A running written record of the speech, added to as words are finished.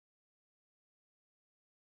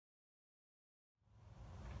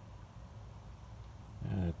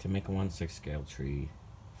To make a 1/6 scale tree,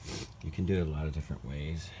 you can do it a lot of different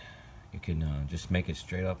ways. You can just make it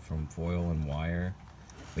straight up from foil and wire,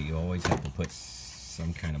 but you always have to put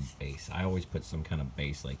some kind of base. I always put some kind of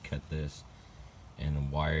base, like cut this and then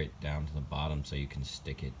wire it down to the bottom so you can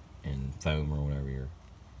stick it in foam or whatever you're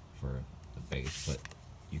for the base. But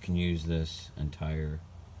you can use this entire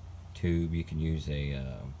tube. You can use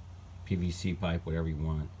a PVC pipe, whatever you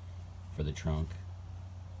want, for the trunk.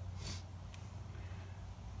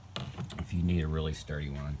 If you need a really sturdy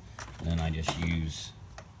one, then I just use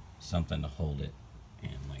something to hold it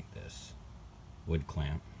in, like this wood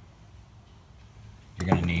clamp. You're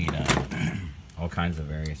going to need all kinds of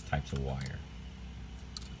various types of wire.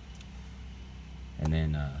 And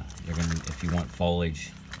then you're going to, if you want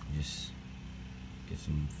foliage, just get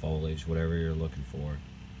some foliage, whatever you're looking for.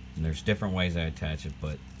 And there's different ways I attach it,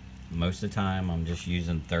 but most of the time I'm just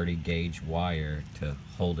using 30 gauge wire to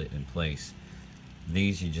hold it in place.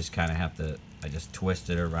 These you just kind of have to, I just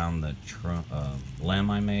twist it around the trunk,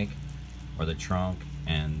 limb I make, or the trunk,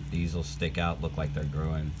 and these will stick out, look like they're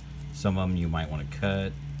growing. Some of them you might want to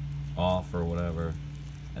cut off or whatever,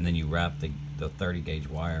 and then you wrap the 30 gauge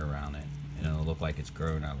wire around it, and it'll look like it's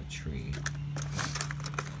growing out of a tree.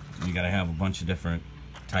 You got to have a bunch of different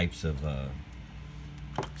types of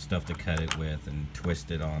stuff to cut it with and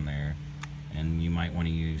twist it on there, and you might want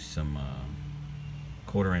to use some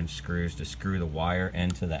 1/4 inch screws to screw the wire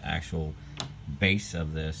into the actual base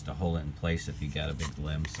of this to hold it in place if you got a big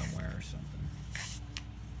limb somewhere or something.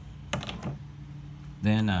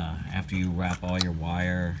 Then after you wrap all your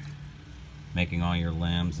wire, making all your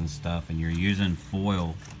limbs and stuff, and you're using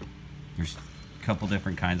foil, there's a couple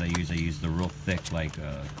different kinds I use. I use the real thick, like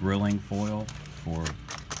grilling foil for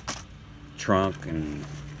trunk and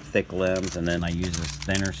thick limbs, and then I use this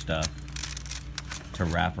thinner stuff to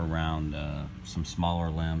wrap around some smaller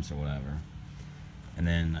limbs or whatever. And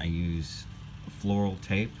then I use floral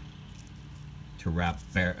tape to wrap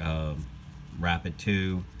it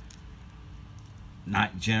to,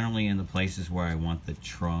 not generally in the places where I want the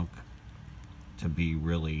trunk to be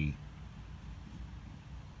really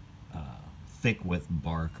thick with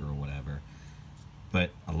bark or whatever,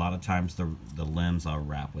 but a lot of times the limbs I'll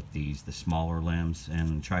wrap with these, the smaller limbs,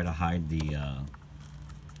 and try to hide the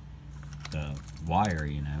wire,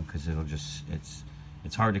 you know, because it'll just,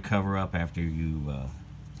 it's hard to cover up after you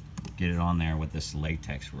get it on there with this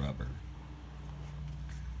latex rubber.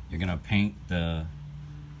 You're gonna paint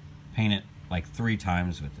it like 3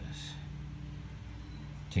 times with this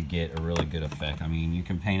to get a really good effect. I mean, you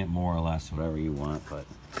can paint it more or less whatever you want, but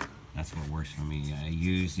that's what works for me. I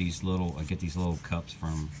use these little, I get these little cups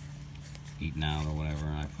from Eating Out or whatever,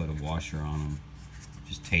 and I put a washer on them,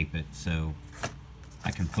 just tape it so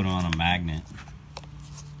I can put on a magnet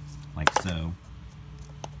like so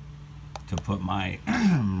to put my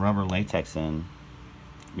rubber latex in,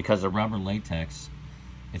 because the rubber latex,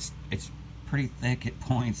 it's pretty thick at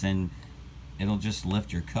points, and it'll just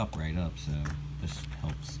lift your cup right up. So this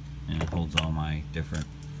helps, and it holds all my different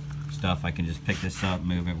stuff. I can just pick this up,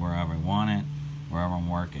 move it wherever I want it, wherever I'm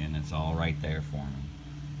working. It's all right there for me.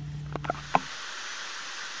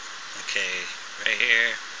 Okay, right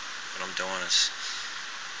here, what I'm doing is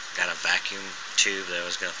got a vacuum tube that I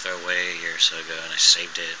was going to throw away a year or so ago, and I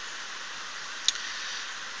saved it.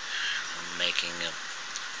 I'm making a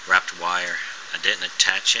wrapped wire. I didn't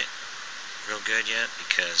attach it real good yet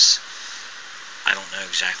because I don't know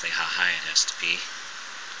exactly how high it has to be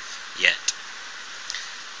yet.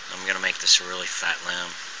 I'm going to make this a really fat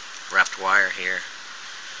limb. Wrapped wire here.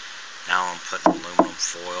 Now I'm putting aluminum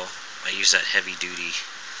foil. I use that heavy duty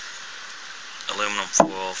aluminum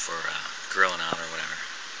foil for grilling out or whatever.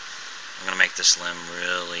 I'm going to make this limb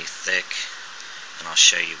really thick, and I'll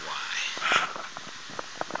show you why.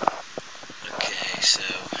 Okay, so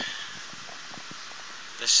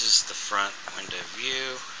this is the front window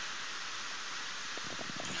view,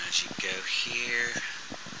 and as you go here,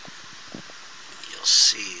 you'll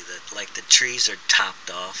see that like the trees are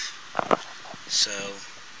topped off, so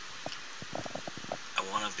I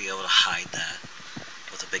want to be able to hide that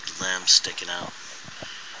with a big limb sticking out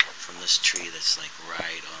from this tree that's like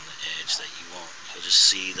right on the edge that you'll just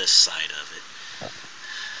see this side of it.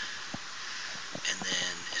 And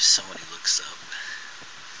then if somebody looks up,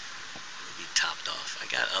 it'll be topped off. I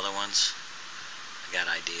got other ones. I got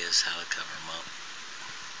ideas how to cover them up.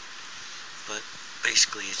 But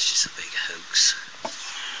basically it's just a big hoax.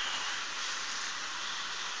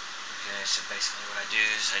 Okay, so basically what I do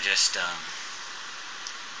is I just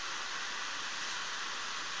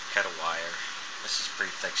cut a wire. This is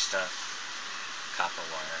pretty thick stuff, copper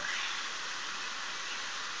wire,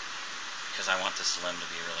 because I want this limb to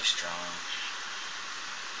be really strong.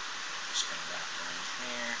 Just going to wrap it around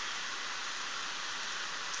here.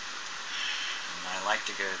 And I like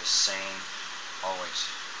to go the same,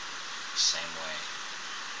 always the same way.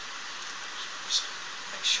 Just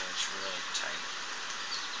make sure it's really tight.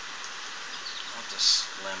 I want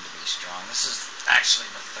this limb to be strong. This is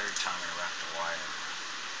actually the third time I wrapped the wire around.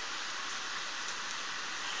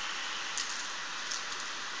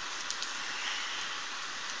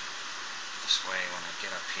 This way, when I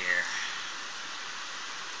get up here,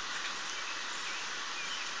 I can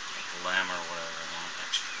make a limb or whatever I want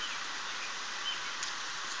extra.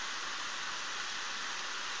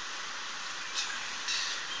 Tight.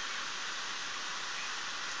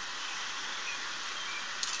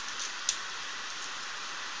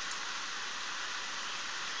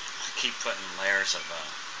 I keep putting layers of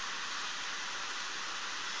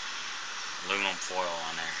aluminum foil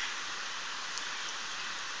on there,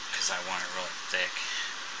 because I want it really thick.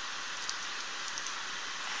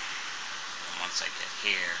 And once I get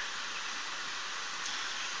here,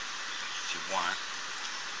 if you want,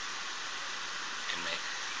 you can make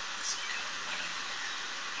this kind of line here.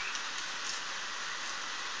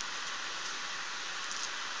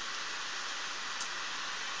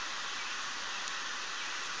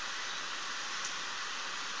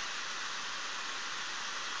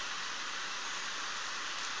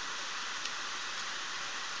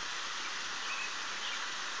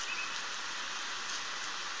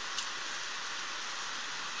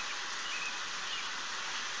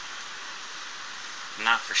 I'm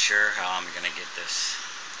not for sure how I'm going to get this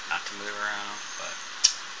not to move around, but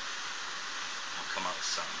I'll come up with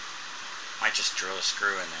something. Might just drill a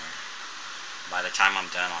screw in there. By the time I'm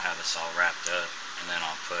done, I'll have this all wrapped up, and then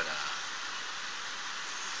I'll put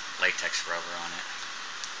latex rubber on it,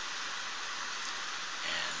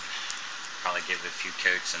 and probably give it a few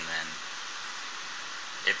coats, and then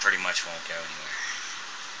it pretty much won't go anywhere.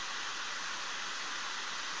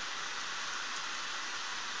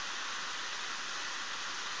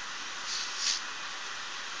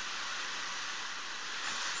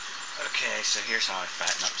 Okay, so here's how I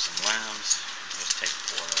fatten up some limbs. Just take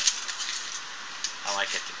foil. I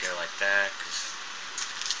like it to go like that because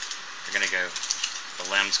they're going to go, the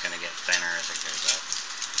limb's going to get thinner as it goes up.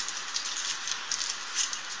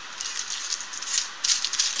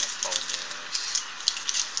 Just going to fold this.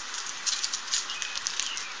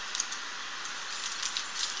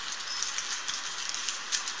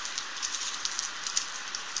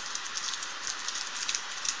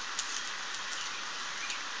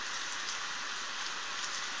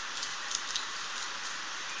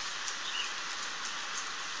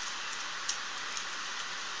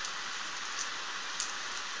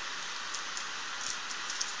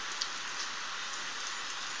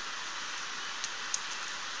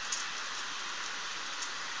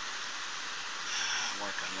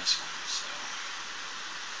 Work on this one, so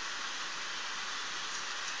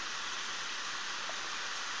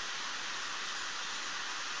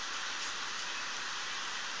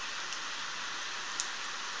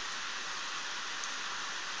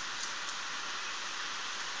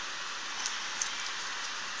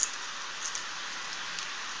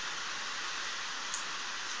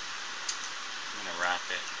I'm going to wrap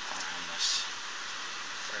it around this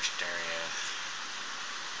first area a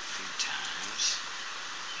few times.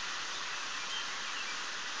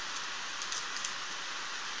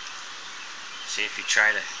 See, if you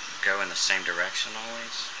try to go in the same direction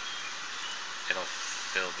always, it'll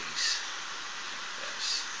fill these like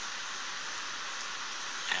this.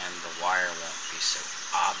 And the wire won't be so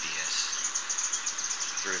obvious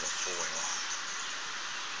through the foil.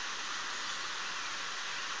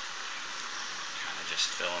 Kind of just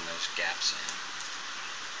filling those gaps in.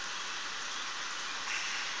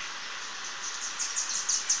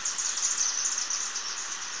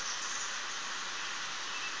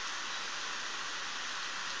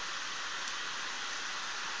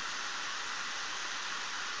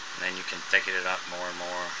 Then you can thicken it up more and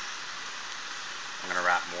more. I'm going to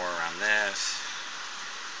wrap more around this.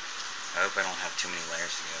 I hope I don't have too many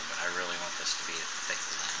layers to go, but I really want this to be a thick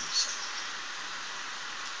limb, so.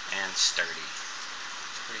 And sturdy.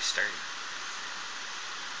 It's pretty sturdy.